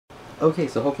Okay,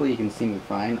 so hopefully you can see me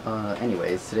fine.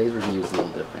 Anyways, today's review is a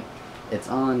little different. It's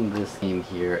on this game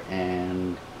here,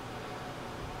 and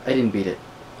I didn't beat it.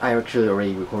 I actually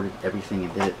already recorded everything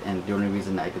and did it, and the only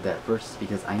reason I did that first is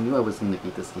because I knew I was going to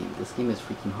beat this game. This game is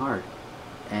freaking hard.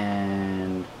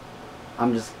 And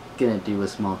I'm just going to do a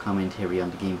small commentary on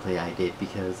the gameplay I did,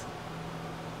 because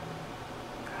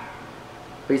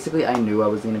basically I knew I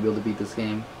was going to be able to beat this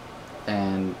game,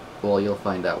 and, well, you'll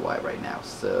find out why right now,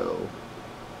 so...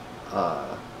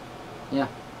 yeah.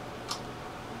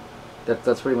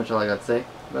 That's pretty much all I got to say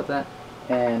about that.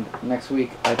 And next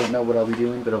week, I don't know what I'll be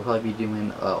doing, but I'll probably be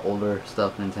doing older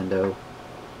stuff, Nintendo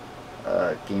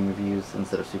game reviews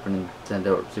instead of Super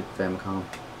Nintendo or Super Famicom.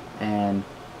 And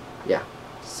yeah,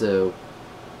 so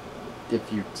if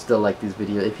you still like these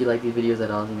videos, if you like these videos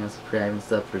at all, you know, subscribe and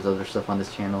stuff. There's other stuff on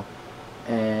this channel.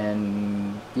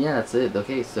 And yeah, that's it.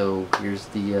 Okay, so here's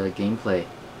the gameplay.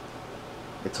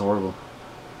 It's horrible.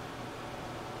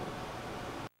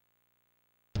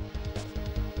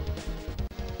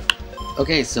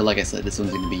 Okay, so like I said, this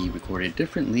one's going to be recorded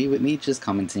differently with me just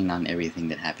commenting on everything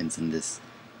that happens in this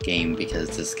game,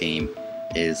 because this game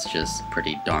is just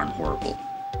pretty darn horrible.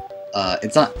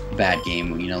 It's not a bad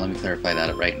game, you know, let me clarify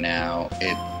that right now.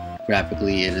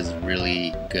 Graphically, it is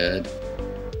really good.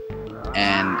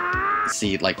 And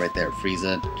see, like right there,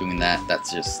 Frieza doing that,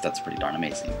 that's pretty darn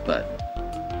amazing. But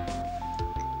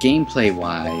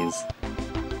gameplay-wise,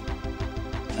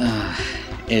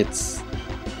 it's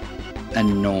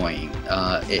annoying.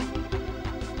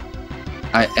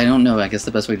 I don't know, I guess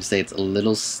the best way to say it's a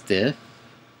little stiff,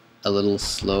 a little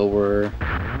slower.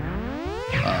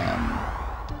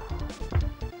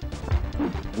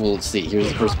 Well, let's see, here's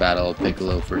the first battle,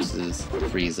 Piccolo versus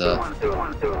Frieza.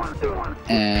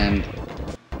 And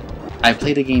I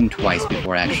played the game twice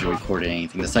before I actually recorded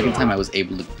anything. The second time I was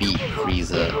able to beat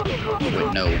Frieza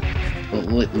with no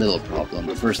little problem.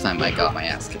 The first time I got my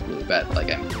ass kicked really bad, like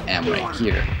I am right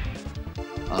here.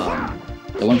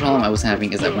 The one problem I was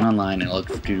having is I went online and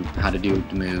looked through how to do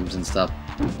the moves and stuff,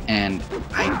 and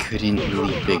I couldn't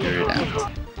really figure it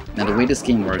out. Now the way this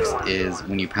game works is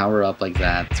when you power up like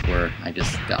that, that's where I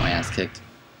just got my ass kicked.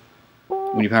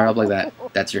 When you power up like that,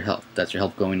 that's your health. That's your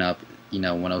health going up. You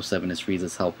know, 107 is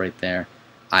Frieza's health right there.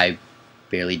 I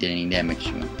barely did any damage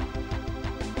to him.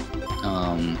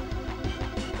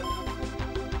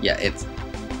 Yeah, it's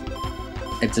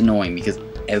annoying because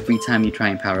every time you try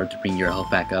and power up to bring your health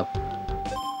back up,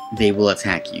 they will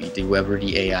attack you. Whoever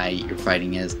the AI you're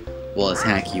fighting is will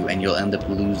attack you, and you'll end up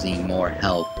losing more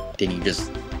health than you just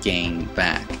gain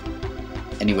back.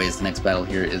 Anyways, the next battle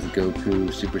here is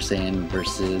Goku Super Saiyan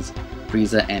versus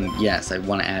Frieza, and yes, I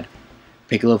want to add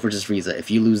Piccolo versus Frieza.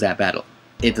 If you lose that battle,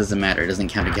 it doesn't matter. It doesn't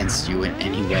count against you in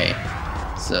any way.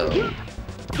 So,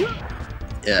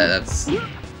 yeah,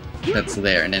 that's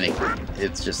there, and then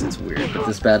it's weird. But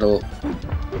this battle,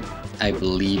 I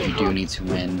believe you do need to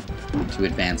win to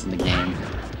advance in the game.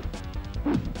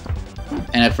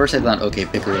 And at first I thought, okay,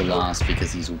 Piccolo lost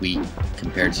because he's weak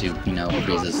compared to, you know,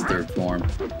 Frieza's third form.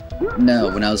 No,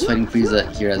 when I was fighting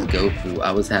Frieza here as Goku,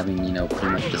 I was having, you know, pretty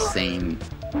much the same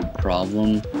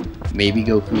problem. Maybe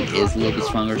Goku is a little bit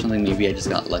stronger or something. Maybe I just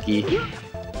got lucky.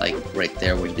 Like right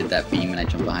there where he did that beam and I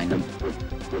jumped behind him.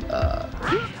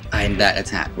 And that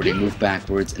attack where they move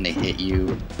backwards and they hit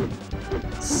you.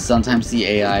 Sometimes the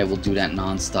AI will do that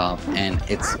non-stop, and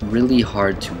it's really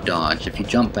hard to dodge. If you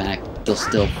jump back, they'll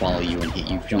still follow you and hit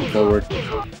you. If you jump forward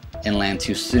and land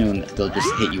too soon, they'll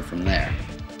just hit you from there.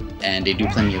 And they do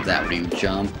plenty of that where you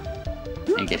jump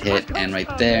and get hit, and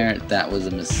right there, that was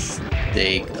a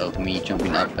mistake of me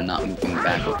jumping up and not moving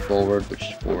back or forward,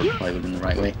 which forward probably would have been the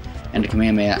right way. And the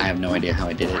Kamehameha, I have no idea how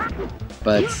I did it,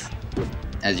 but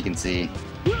as you can see,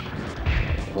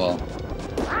 well,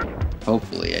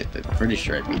 hopefully, I'm pretty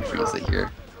sure I beat Frieza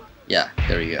here. Yeah,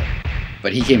 there we go.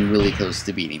 But he came really close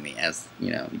to beating me, as,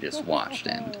 you know, you just watched,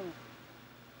 and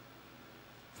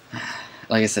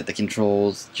like I said, the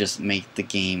controls just make the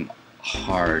game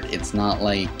hard. It's not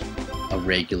like a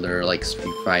regular, like,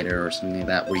 Street Fighter or something like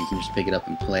that, where you can just pick it up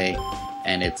and play,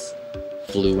 and it's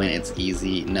fluent, it's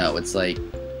easy. No, it's like,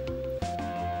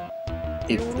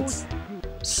 it's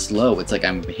slow. It's like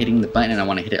I'm hitting the button and I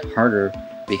want to hit it harder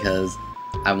because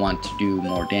I want to do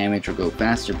more damage or go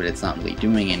faster, but it's not really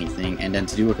doing anything. And then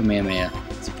to do a Kamehameha,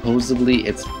 supposedly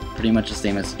it's pretty much the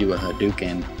same as to do a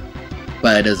Hadouken,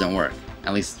 but it doesn't work.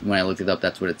 At least when I looked it up,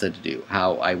 that's what it said to do.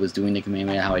 How I was doing the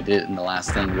Kamehameha, how I did it in the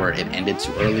last thing where it ended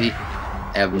too early,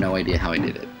 I have no idea how I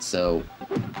did it. So,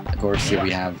 of course, here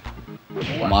we have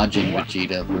Majin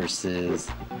Vegeta versus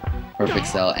perfect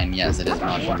Cell, and yes, it is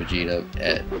Majin Vegeta.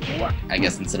 I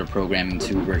guess instead of programming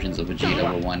 2 versions of Vegeta,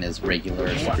 where one is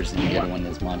regular Super Saiyan, the other one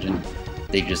is Majin,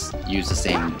 they just use the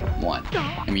same one.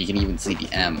 I mean, you can even see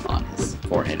the M on his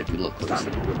forehead if you look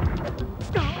closely.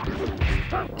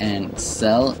 And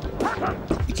Cell,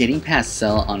 getting past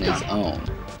Cell on his own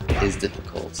is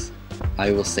difficult. I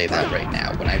will say that right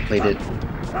now. When I played it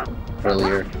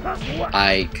earlier,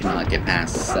 I could not get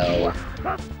past Cell,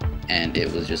 and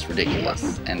it was just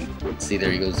ridiculous. And see,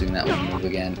 there he goes doing that one move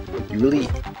again. You really...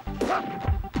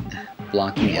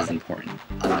 Blocking is important.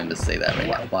 I'm going to say that right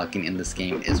now. Blocking in this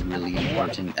game is really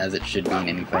important, as it should be in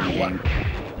any fighting game.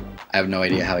 I have no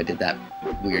idea how I did that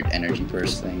weird energy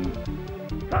burst thing.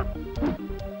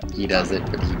 He does it,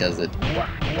 but he does it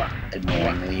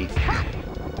annoyingly.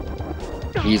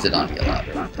 He used it on me a lot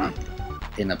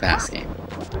in the past game.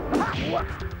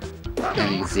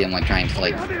 And you can see I'm like trying to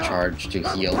like charge to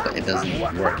heal, but it doesn't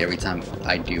work every time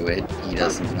I do it. He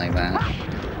does something like that.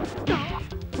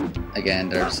 Again,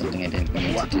 there's something I didn't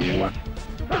mean to do.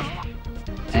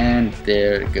 And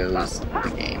there goes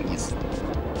the game. He's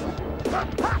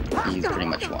pretty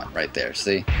much won right there,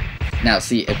 see? Now,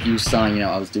 see, if you saw, you know,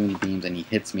 I was doing the beams and he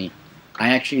hits me, I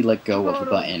actually let go of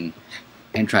the button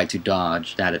and tried to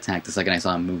dodge that attack the second I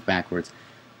saw him move backwards.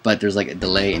 But there's like a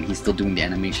delay and he's still doing the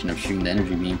animation of shooting the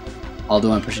energy beam.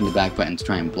 Although I'm pushing the back button to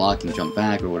try and block and jump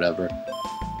back or whatever,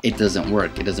 it doesn't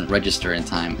work. It doesn't register in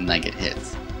time and I get hit.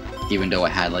 Even though I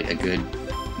had like a good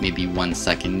maybe 1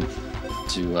 second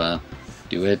to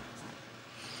do it.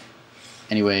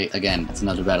 Anyway, again, it's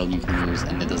another battle you can lose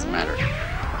and it doesn't matter.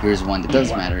 Here's one that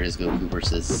does matter, is Goku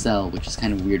versus Cell, which is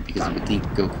kind of weird because you would think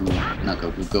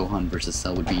Gohan versus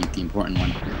Cell would be the important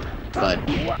one. But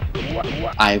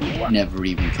I've never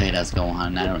even played as Gohan,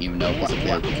 and I don't even know if there's a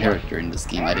playable character in this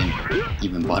game. I didn't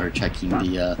even bother checking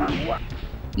the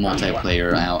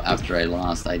multiplayer out after I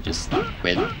lost. I just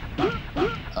quit.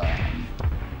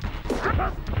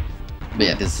 But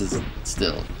yeah, this is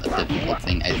still a difficult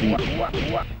thing. I think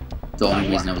the only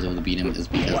reason I was able to beat him is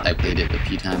because I played it a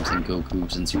few times in Goku.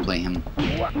 Since you play him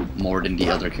more than the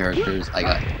other characters, I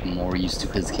got more used to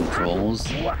his controls.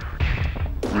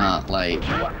 Not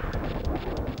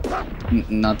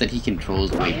that he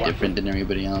controls way different than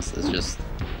everybody else, it's just...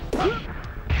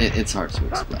 It's hard to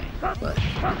explain, but...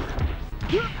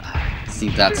 See,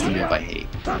 that's the move I hate.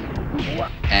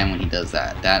 And when he does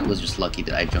that, that was just lucky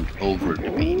that I jumped over the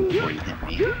beam before he hit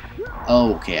me.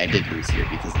 Oh, okay, I did lose here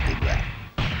because I did that.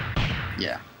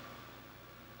 Yeah.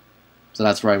 So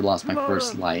that's where I lost my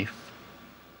first life.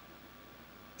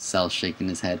 Cell shaking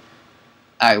his head.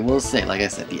 I will say, like I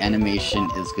said, the animation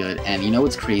is good, and you know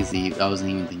what's crazy, I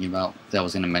wasn't even thinking about, that I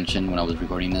was going to mention when I was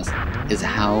recording this, is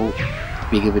how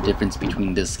big of a difference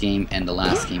between this game and the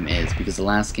last game is, because the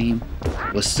last game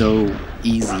was so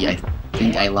easy. I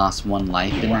think I lost 1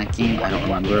 life in that game, I don't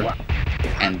remember,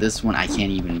 and this one I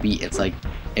can't even beat. It's like,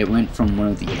 it went from one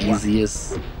of the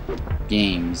easiest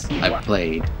games I've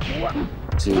played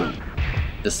to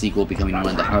the sequel becoming one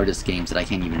of the hardest games that I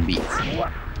can't even beat.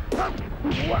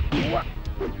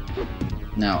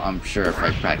 Now, I'm sure if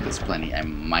I practice plenty, I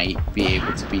might be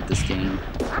able to beat this game,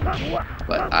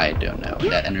 but I don't know.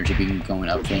 That energy beam going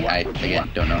up thing, I, again,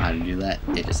 don't know how to do that.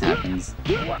 It just happens.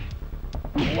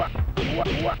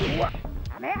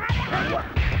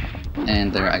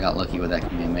 And there, I got lucky with that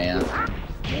Kamehameha,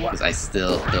 because I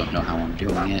still don't know how I'm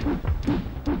doing it.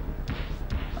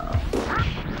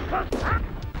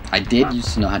 I did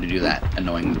used to know how to do that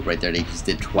annoying move right there. They just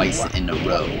did twice in a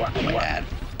row, I might add.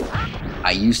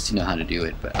 I used to know how to do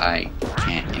it, but I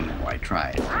can't anymore. I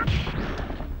tried.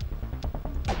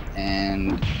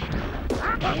 And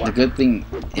the good thing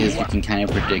is you can kind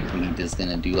of predict when he's just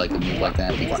gonna do like a move like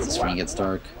that because the screen gets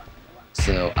dark.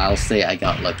 So I'll say I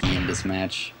got lucky in this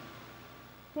match.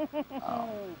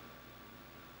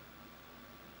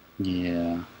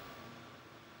 Yeah.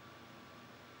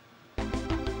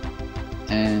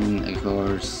 And of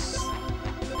course,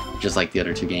 just like the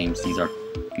other 2 games, these are,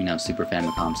 you know, Super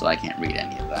Famicom, so I can't read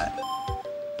any of that.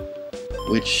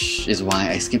 Which is why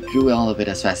I skipped through all of it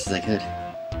as fast as I could.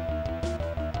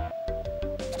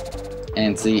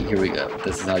 And see, here we go.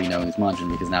 This is how you know he's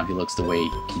Majin, because now he looks the way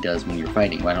he does when you're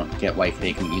fighting. I don't get why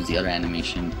they couldn't use the other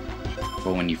animation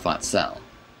for when you fought Cell.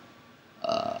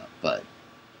 But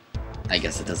I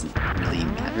guess it doesn't really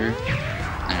matter.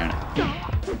 I don't know.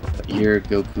 But here,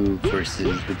 Goku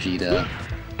versus Vegeta.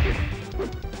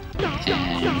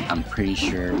 And I'm pretty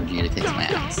sure Vegeta kicks my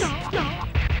ass.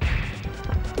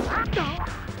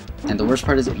 And the worst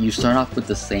part is you start off with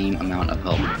the same amount of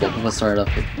health. Both of us started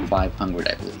off with 500,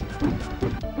 I believe.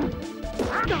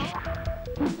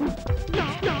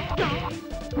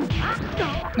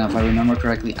 Now, if I remember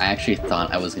correctly, I actually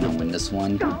thought I was going to win this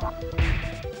one.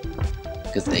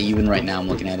 Because even right now I'm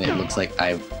looking at it, it looks like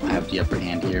I have the upper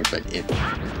hand here, but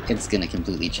it's going to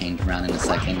completely change around in a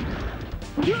second.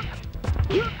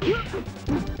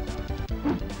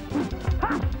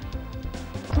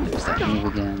 There's that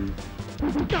move again.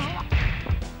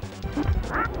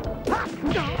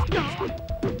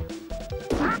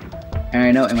 And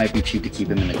I know it might be cheap to keep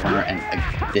him in the corner, and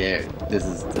this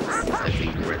is I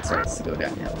think where it starts to go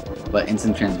downhill. But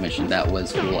instant transmission, that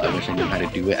was cool. I wish I knew how to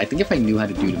do it. I think if I knew how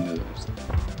to do the moves,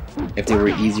 if they were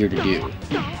easier to do,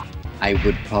 I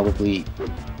would probably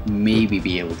maybe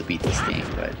be able to beat this game,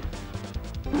 but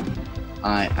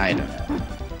I don't know.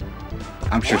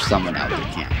 I'm sure someone out there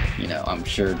can. You know, I'm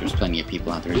sure there's plenty of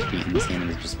people out there who's beating this game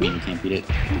and it's just me who can't beat it.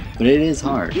 But it is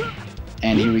hard.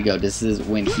 And here we go. This is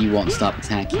when he won't stop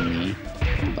attacking me.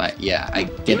 But yeah, I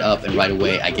get up and right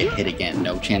away I get hit again.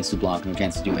 No chance to block, no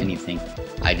chance to do anything.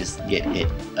 I just get hit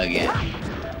again.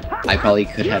 I probably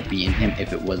could have beaten him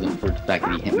if it wasn't for the fact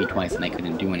that he hit me twice and I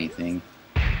couldn't do anything.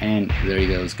 And there he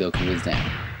goes, Goku is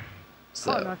down.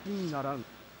 So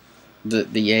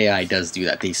the AI does do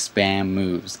that. They spam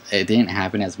moves. It didn't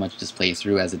happen as much this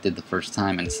playthrough as it did the first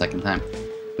time and the second time,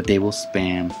 but they will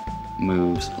spam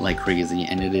moves like crazy,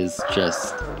 and it is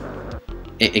just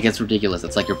it gets ridiculous.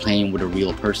 It's like you're playing with a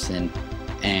real person,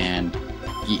 and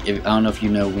I don't know if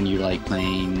you know when you're like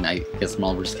playing, I guess,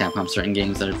 Marvel vs. Capcom, certain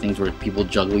games that are things where people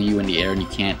juggle you in the air and you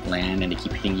can't land and they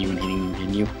keep hitting you and hitting you and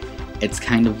hitting you. It's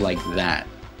kind of like that.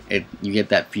 You get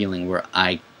that feeling where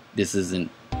this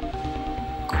isn't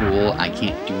cool, I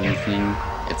can't do anything,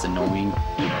 it's annoying.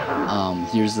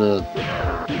 Here's a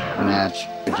match,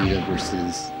 Vegeta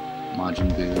versus Majin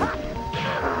Buu,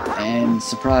 and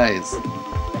surprise,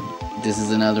 this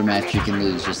is another match you can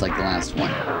lose just like the last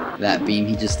one. That beam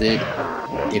he just did,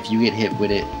 if you get hit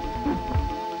with it,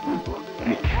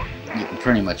 you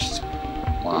pretty much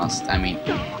lost. I mean,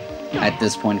 at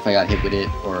this point, if I got hit with it,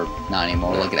 or not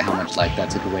anymore, look at how much life that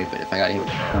took away, but if I got hit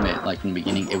from it like from the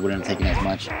beginning, it wouldn't have taken as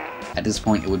much. At this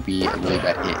point, it would be a really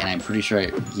bad hit, and I'm pretty sure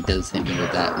he does hit me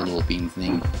with that little beam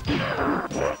thing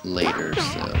later,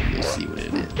 so you'll see what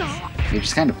it is. Which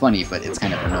is kind of funny, but it's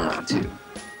kind of annoying too.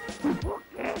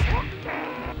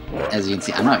 As you can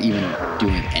see, I'm not even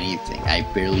doing anything. I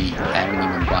haven't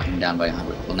even brought him down by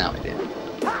 100. Well, now I did.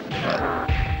 But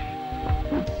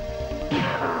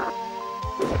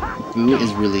Buu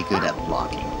is really good at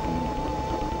blocking.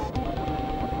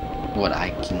 What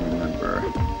I can remember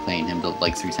playing him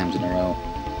like 3 times in a row.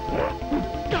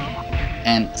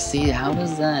 And see, how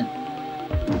does that...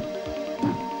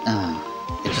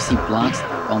 it just, he blocks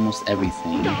almost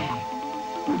everything.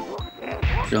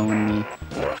 Showing me.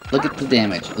 Look at the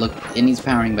damage. Look, and he's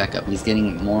powering back up. He's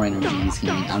getting more energy. He's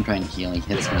healing. I'm trying to heal. He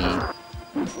hits me.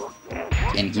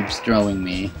 And he keeps throwing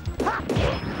me.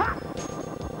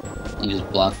 He just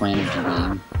blocked my energy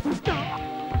beam.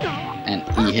 And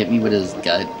he hit me with his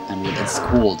gut. I mean, it's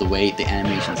cool the way the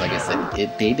animations, like I said,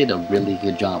 they did a really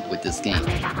good job with this game.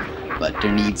 But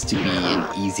there needs to be an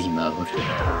easy mode.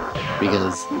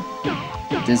 Because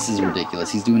this is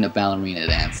ridiculous. He's doing a ballerina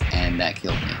dance, and that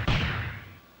killed me.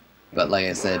 But like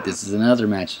I said, this is another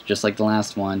match, just like the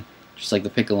last one, just like the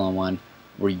Piccolo one,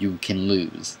 where you can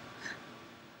lose.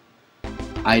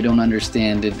 I don't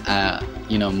understand it.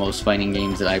 You know, most fighting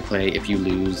games that I play, if you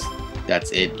lose,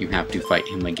 that's it. You have to fight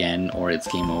him again, or it's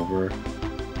game over.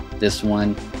 This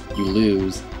one, you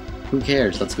lose. Who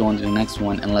cares? Let's go on to the next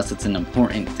one, unless it's an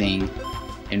important thing,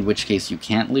 in which case you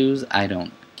can't lose. I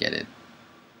don't get it.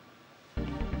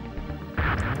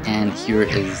 And here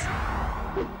is,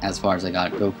 as far as I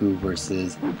got, Goku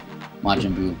versus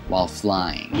Majin Buu while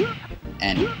flying.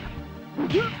 And you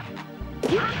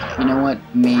know what?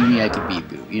 Maybe I could beat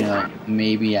Buu. You know,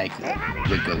 maybe I could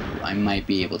with Goku. I might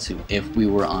be able to if we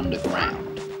were on the ground.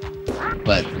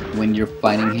 But when you're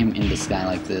fighting him in the sky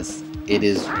like this, it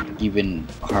is even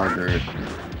harder.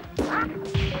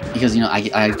 Because, you know,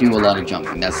 I do a lot of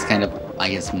jumping. That's kind of, I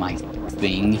guess, my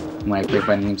thing when I play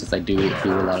fighting games, is I do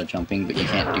a lot of jumping, but you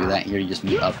can't do that here. You just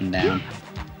move up and down.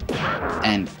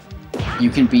 And you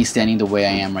can be standing the way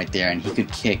I am right there, and he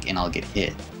could kick and I'll get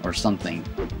hit or something.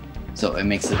 So it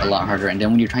makes it a lot harder. And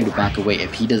then when you're trying to back away,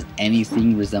 if he does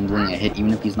anything resembling a hit,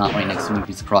 even if he's not right next to me, if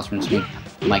he's across from the screen,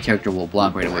 my character will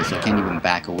block right away, so I can't even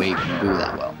back away from Buu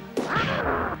that well.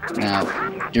 Now,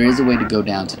 there is a way to go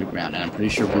down to the ground, and I'm pretty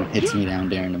sure Buu hits me down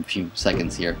there in a few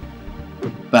seconds here.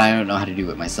 But I don't know how to do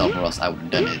it myself, or else I would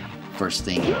have done it first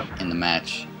thing in the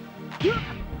match.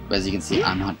 But as you can see,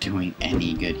 I'm not doing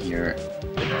any good here.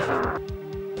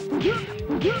 You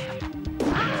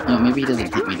know, maybe he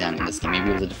doesn't hit me down in this game. Maybe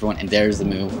it was a different one. And there's the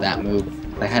move, that move.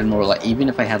 If I had more life, even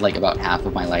if I had like about half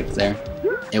of my life there,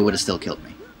 it would have still killed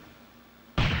me.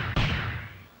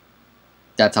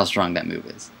 That's how strong that move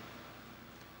is.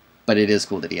 But it is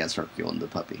cool that he has Shark Fuel in the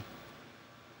puppy.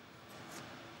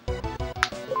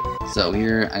 So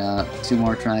here, I got 2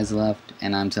 more tries left,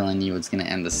 and I'm telling you it's gonna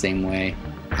end the same way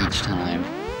each time.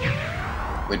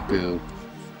 With Boo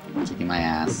kicking my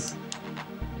ass.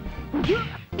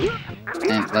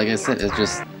 And like I said, it's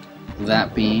just,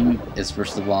 that beam is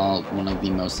first of all one of the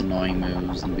most annoying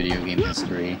moves in video game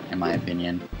history, in my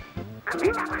opinion.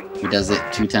 He does it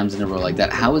 2 times in a row like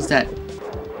that. How is that?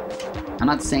 I'm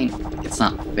not saying it's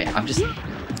not fair. I'm just,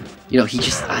 you know,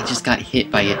 I just got hit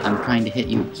by it. I'm trying to hit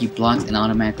you. He blocks and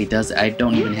automatically does it. I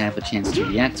don't even have a chance to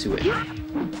react to it.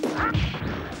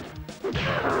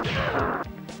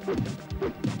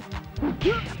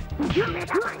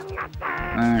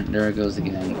 Alright, there it goes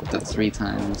again. That's 3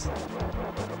 times.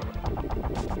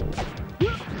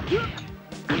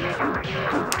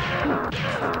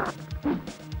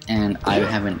 And I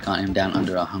haven't gotten him down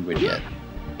under 100 yet.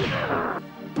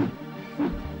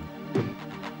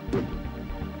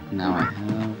 Now I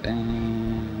have,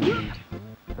 and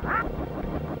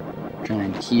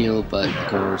trying to heal, but of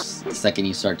course, the second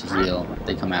you start to heal,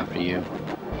 they come after you.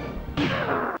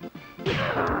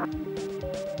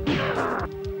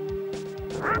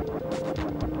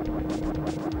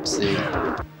 See?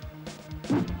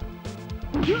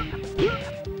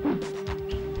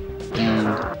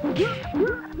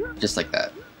 And just like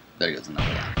that, there goes another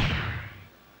one.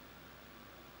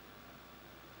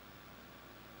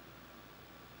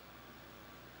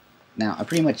 Now, I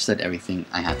pretty much said everything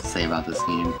I have to say about this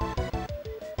game,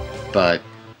 but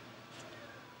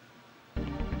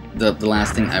the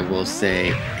last thing I will say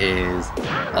is,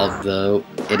 although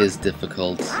it is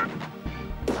difficult,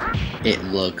 it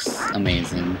looks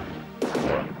amazing.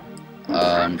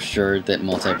 I'm sure that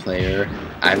multiplayer,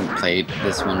 I haven't played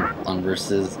this one on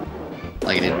Versus,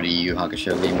 like I did with a Yu Yu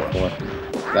Hakusho game before,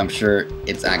 but I'm sure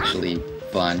it's actually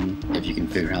fun if you can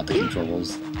figure out the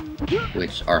controls,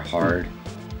 which are hard.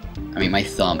 I mean, my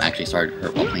thumb actually started to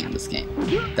hurt while playing this game.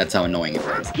 That's how annoying it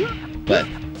was. But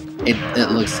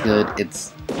it looks good.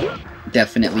 It's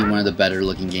definitely one of the better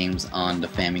looking games on the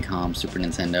Famicom, Super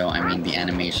Nintendo. I mean, the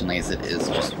animation, like I said, is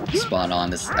just spot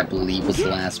on. This, I believe, was the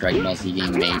last Dragon Ball Z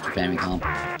game made for Famicom.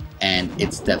 And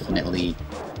it's definitely,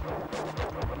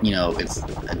 you know, it's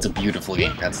a beautiful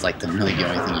game. That's like really the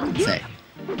only thing you can say.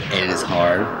 It is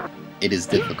hard. It is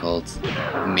difficult.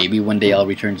 Maybe one day I'll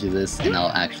return to this and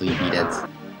I'll actually beat it.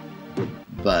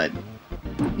 But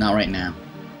not right now.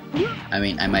 I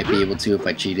mean, I might be able to if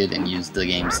I cheated and used the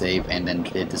game save and then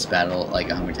did this battle like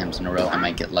 100 times in a row. I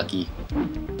might get lucky.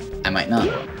 I might not.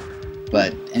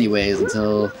 But anyways,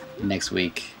 until next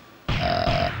week,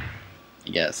 I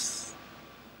guess.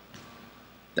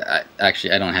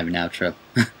 Actually, I don't have an outro.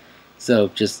 So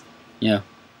just, you know,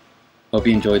 hope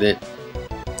you enjoyed it.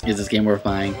 Is this game worth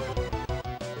buying?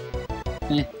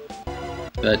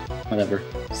 But whatever.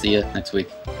 See ya next week.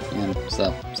 And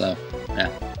so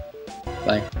yeah.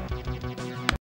 Bye.